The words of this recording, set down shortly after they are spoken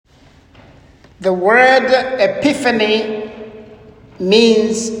The word epiphany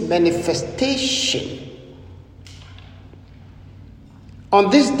means manifestation. On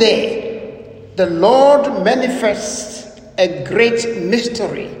this day, the Lord manifests a great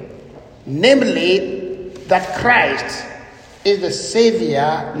mystery, namely that Christ is the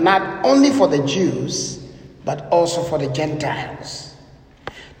Savior not only for the Jews, but also for the Gentiles.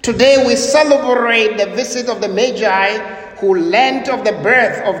 Today we celebrate the visit of the Magi who learned of the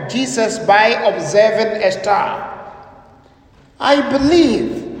birth of Jesus by observing a star. I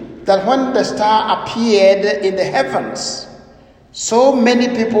believe that when the star appeared in the heavens, so many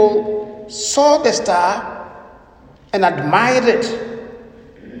people saw the star and admired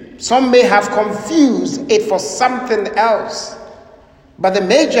it. Some may have confused it for something else, but the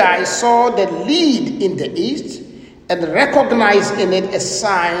Magi saw the lead in the east and recognized in it a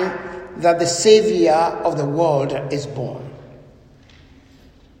sign that the Savior of the world is born.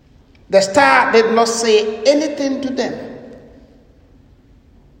 The star did not say anything to them,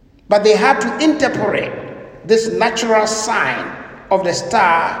 but they had to interpret this natural sign of the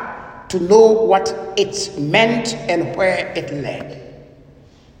star to know what it meant and where it led.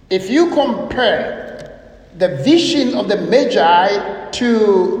 If you compare the vision of the Magi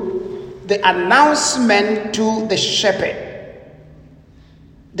to the announcement to the shepherd,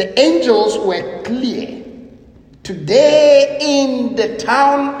 the angels were clear. Today in the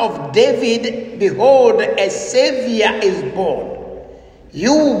town of David, behold, a Savior is born.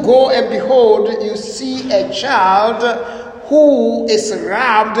 You go and behold, you see a child who is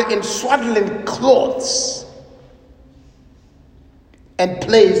wrapped in swaddling clothes and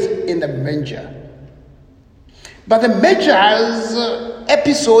placed in the manger. But the Magi's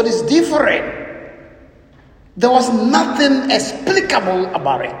episode is different. There was nothing explicable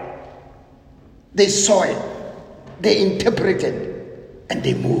about it. They saw it, they interpreted, and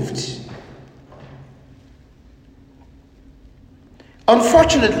they moved.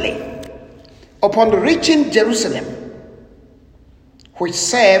 Unfortunately, upon reaching Jerusalem, which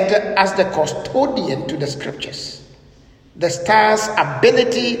served as the custodian to the scriptures, the star's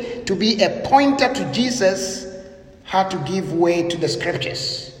ability to be a pointer to Jesus had to give way to the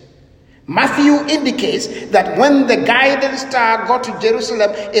scriptures. Matthew indicates that when the guiding star got to Jerusalem,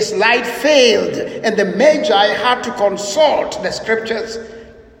 its light failed, and the Magi had to consult the scriptures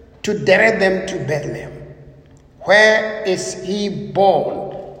to direct them to Bethlehem. Where is he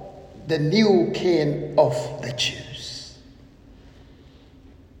born, the new King of the Jews?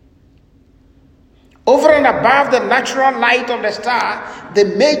 Over and above the natural light of the star, the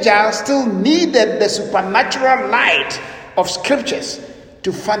Magi still needed the supernatural light of scriptures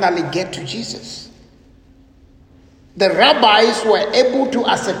to finally get to Jesus. The rabbis were able to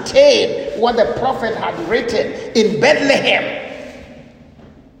ascertain what the prophet had written in Bethlehem.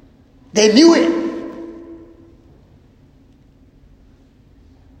 They knew it.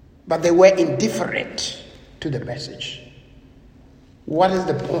 But they were indifferent to the message. What is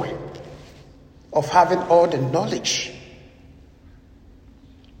the point of having all the knowledge,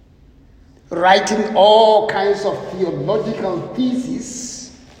 writing all kinds of theological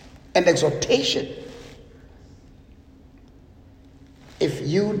theses and exhortation, if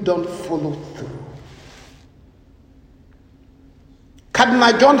you don't follow through?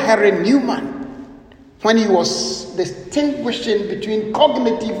 Cardinal John Henry Newman, when he was distinguishing between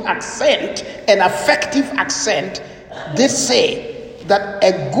cognitive assent and affective assent, did say that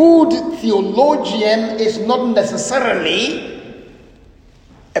a good theologian is not necessarily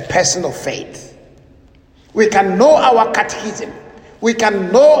a person of faith. We can know our catechism, we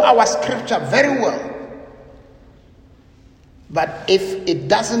can know our scripture very well, but if it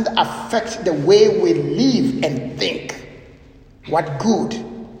doesn't affect the way we live and think, what good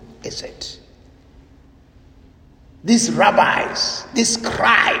is it? These rabbis, these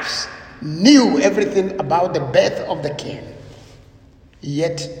scribes knew everything about the birth of the king,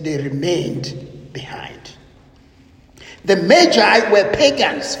 yet they remained behind. The Magi were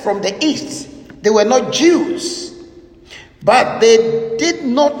pagans from the east. They were not Jews, but they did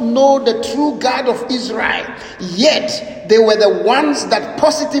not know the true God of Israel, yet they were the ones that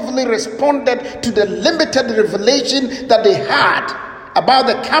positively responded to the limited revelation that they had about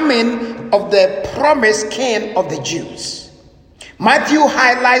the coming of the promised King of the Jews. Matthew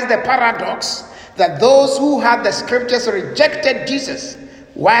highlights the paradox that those who had the scriptures rejected Jesus,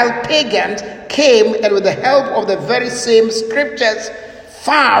 while pagans came and with the help of the very same scriptures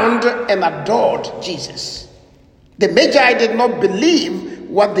found and adored Jesus. The Magi did not believe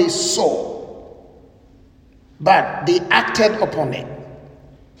what they saw, but they acted upon it,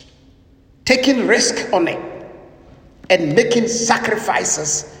 taking risk on it and making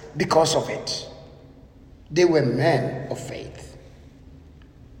sacrifices because of it. They were men of faith.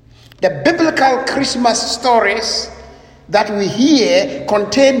 The biblical Christmas stories that we hear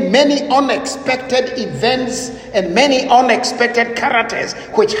contain many unexpected events and many unexpected characters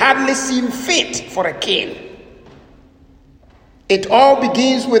which hardly seem fit for a king. It all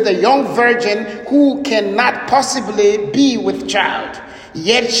begins with a young virgin who cannot possibly be with child,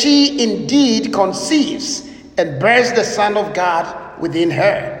 yet she indeed conceives and bears the Son of God within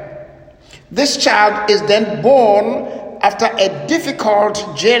her. This child is then born after a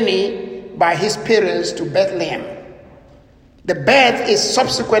difficult journey by his parents to Bethlehem. The birth is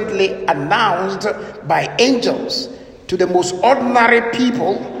subsequently announced by angels to the most ordinary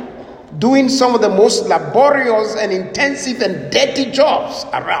people, doing some of the most laborious and intensive and dirty jobs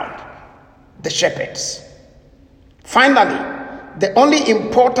around, the shepherds. Finally, the only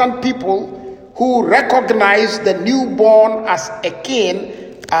important people who recognize the newborn as a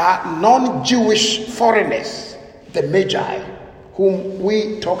king are non-Jewish foreigners, the Magi, whom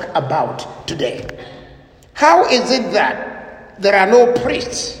we talk about today. How is it that there are no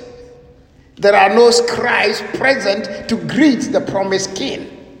priests, there are no scribes present to greet the promised king?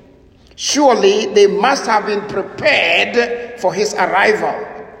 Surely they must have been prepared for his arrival.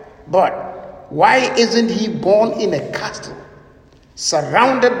 But why isn't he born in a castle,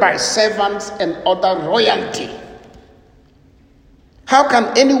 surrounded by servants and other royalty? How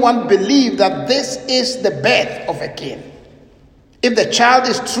can anyone believe that this is the birth of a king? If the child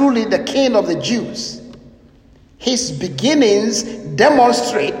is truly the king of the Jews, his beginnings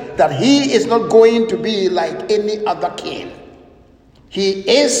demonstrate that he is not going to be like any other king. He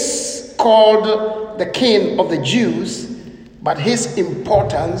is called the king of the Jews, but his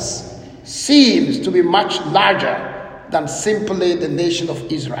importance seems to be much larger than simply the nation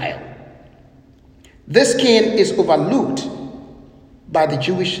of Israel. This king is overlooked by the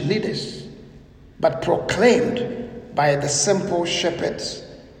Jewish leaders, but proclaimed by the simple shepherds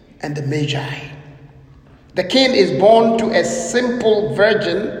and the Magi. The king is born to a simple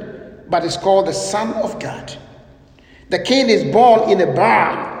virgin, but is called the Son of God. The king is born in a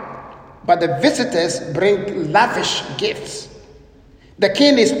barn, but the visitors bring lavish gifts. The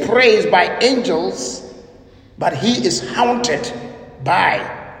king is praised by angels, but he is haunted by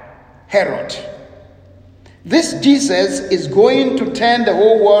Herod. This Jesus is going to turn the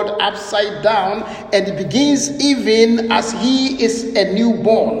whole world upside down, and it begins even as he is a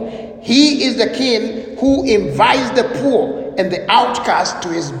newborn. He is the king who invites the poor and the outcast to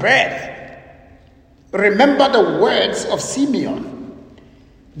his birth. Remember the words of Simeon.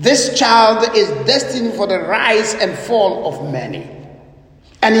 This child is destined for the rise and fall of many.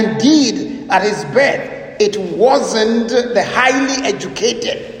 And indeed, at his birth, it wasn't the highly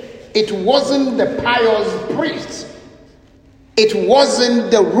educated, it wasn't the pious priests, it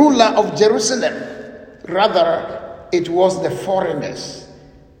wasn't the ruler of Jerusalem. Rather, it was the foreigners,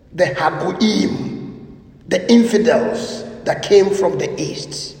 the Hagoim, the infidels that came from the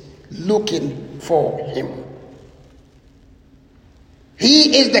east looking for him.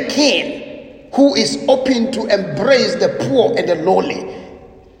 He is the king who is open to embrace the poor and the lowly.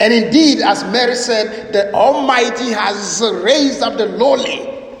 And indeed, as Mary said, the Almighty has raised up the lowly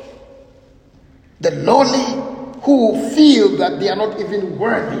who feel that they are not even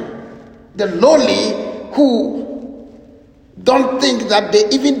worthy, the lowly who don't think that they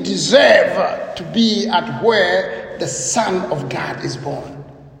even deserve to be at where the Son of God is born.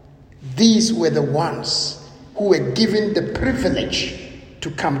 These were the ones who were given the privilege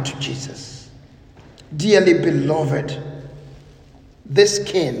to come to Jesus. Dearly beloved, this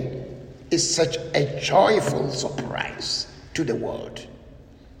king is such a joyful surprise to the world.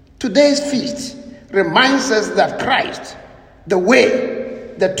 Today's feast reminds us that Christ, the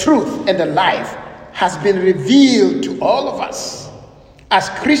way, the truth, and the life, has been revealed to all of us. As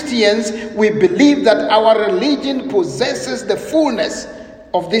Christians, we believe that our religion possesses the fullness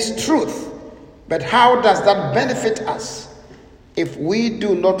of this truth. But how does that benefit us if we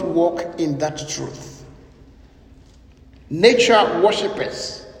do not walk in that truth? Nature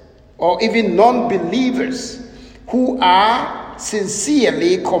worshippers, or even non-believers who are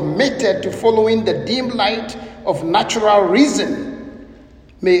sincerely committed to following the dim light of natural reason,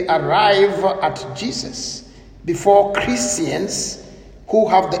 may arrive at Jesus before Christians who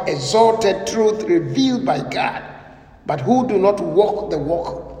have the exalted truth revealed by God, but who do not walk the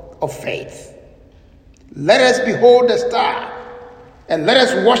walk of faith. Let us behold the star, and let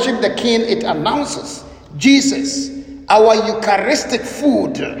us worship the King it announces, Jesus, our Eucharistic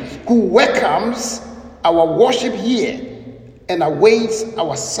food, who welcomes our worship here and awaits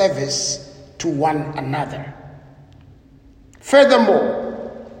our service to one another. Furthermore,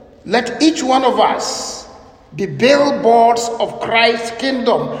 let each one of us be billboards of Christ's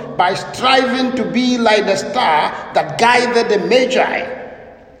kingdom by striving to be like the star that guided the Magi,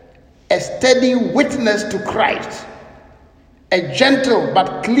 a steady witness to Christ, a gentle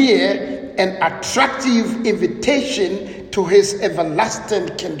but clear and attractive invitation to his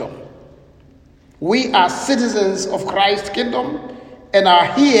everlasting kingdom. We are citizens of Christ's kingdom and are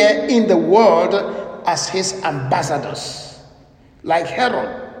here in the world as his ambassadors. Like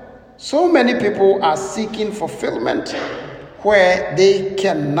Herod, so many people are seeking fulfillment where they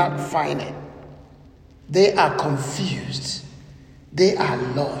cannot find it. They are confused. They are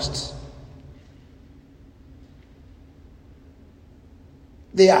lost.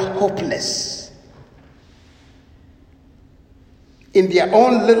 They are hopeless. In their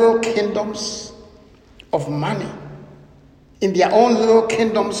own little kingdoms of money, in their own little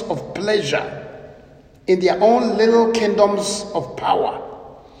kingdoms of pleasure, in their own little kingdoms of power,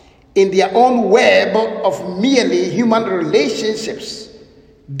 in their own web of merely human relationships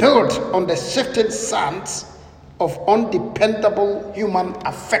built on the shifting sands of undependable human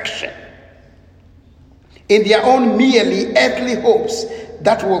affection, in their own merely earthly hopes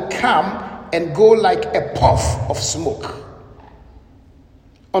that will come and go like a puff of smoke.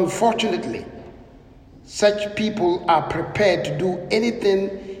 Unfortunately, such people are prepared to do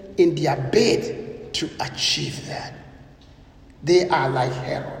anything in their bid to achieve that. They are like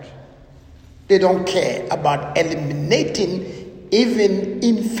Herod. They don't care about eliminating even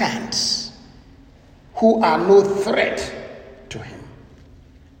infants who are no threat to him.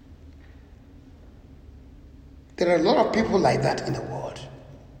 There are a lot of people like that in the world.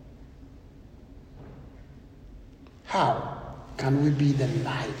 How can we be the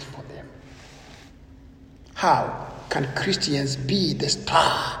light for them? How can Christians be the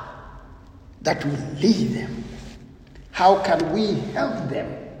star that will lead them? How can we help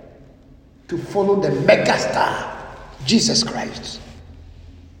them to follow the megastar, Jesus Christ?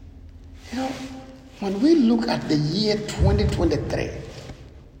 You know, when we look at the year 2023,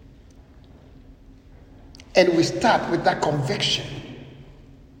 and we start with that conviction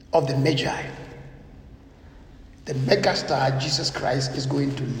of the Magi, the megastar, Jesus Christ, is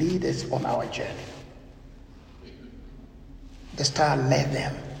going to lead us on our journey. The star led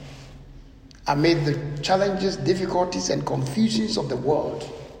them amid the challenges, difficulties, and confusions of the world.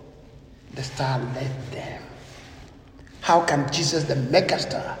 The star led them. How can Jesus, the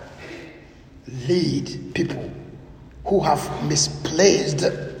megastar, lead people who have misplaced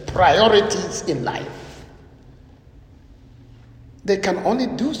priorities in life? They can only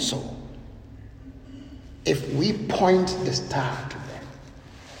do so if we point the star to them.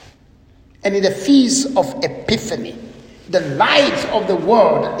 And in the feast of Epiphany, the light of the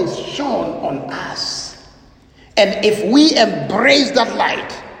world is shone on us. And if we embrace that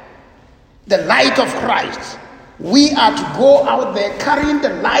light, the light of Christ, we are to go out there carrying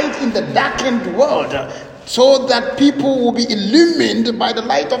the light in the darkened world so that people will be illumined by the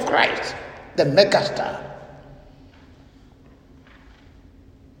light of Christ, the megastar.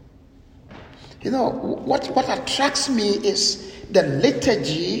 You know, what attracts me is the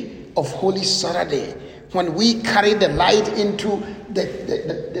liturgy of Holy Saturday, when we carry the light into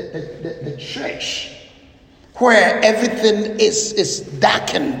the church, where everything is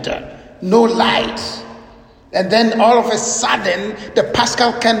darkened, no light. And then all of a sudden, the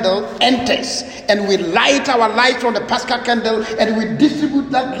Paschal candle enters, and we light our light on the Paschal candle, and we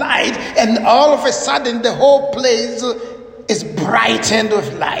distribute that light, and all of a sudden, the whole place is brightened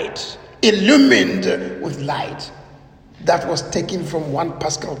with light, illumined with light that was taken from one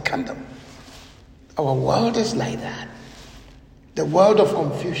Paschal candle. Our world is like that. The world of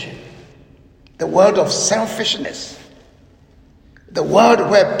confusion, the world of selfishness, the world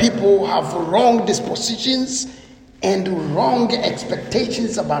where people have wrong dispositions and wrong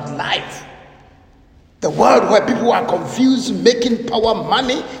expectations about life. The world where people are confused, making power,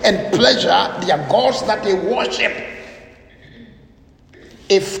 money, and pleasure their gods that they worship.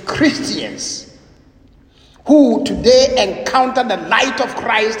 If Christians who today encounter the light of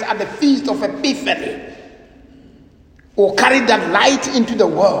Christ at the Feast of Epiphany will carry that light into the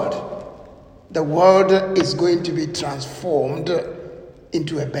world is going to be transformed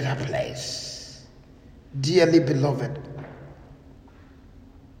into a better place. Dearly beloved,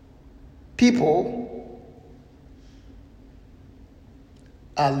 people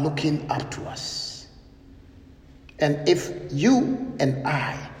are looking up to us. And if you and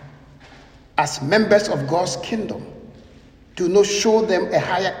I, as members of God's kingdom, do not show them a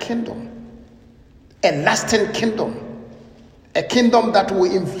higher kingdom, a lasting kingdom, a kingdom that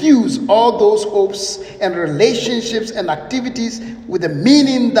will infuse all those hopes and relationships and activities with a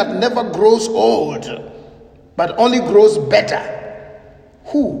meaning that never grows old, but only grows better,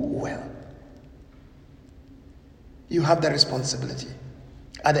 who will? You have the responsibility.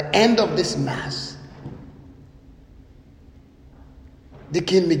 At the end of this Mass,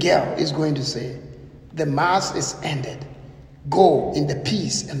 Deacon Miguel is going to say, the Mass is ended. Go in the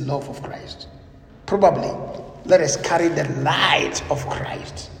peace and love of Christ. Probably, let us carry the light of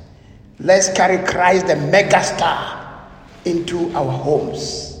Christ. Let's carry Christ, the megastar, into our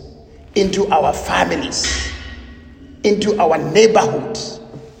homes, into our families, into our neighborhood,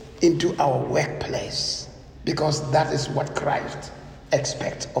 into our workplace, because that is what Christ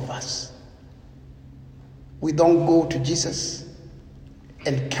expects of us. We don't go to Jesus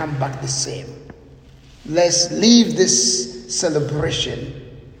and come back the same. Let's leave this celebration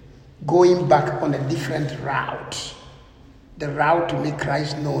going back on a different route, the route to make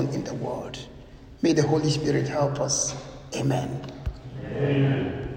Christ known in the world. May the Holy Spirit help us. Amen. Amen.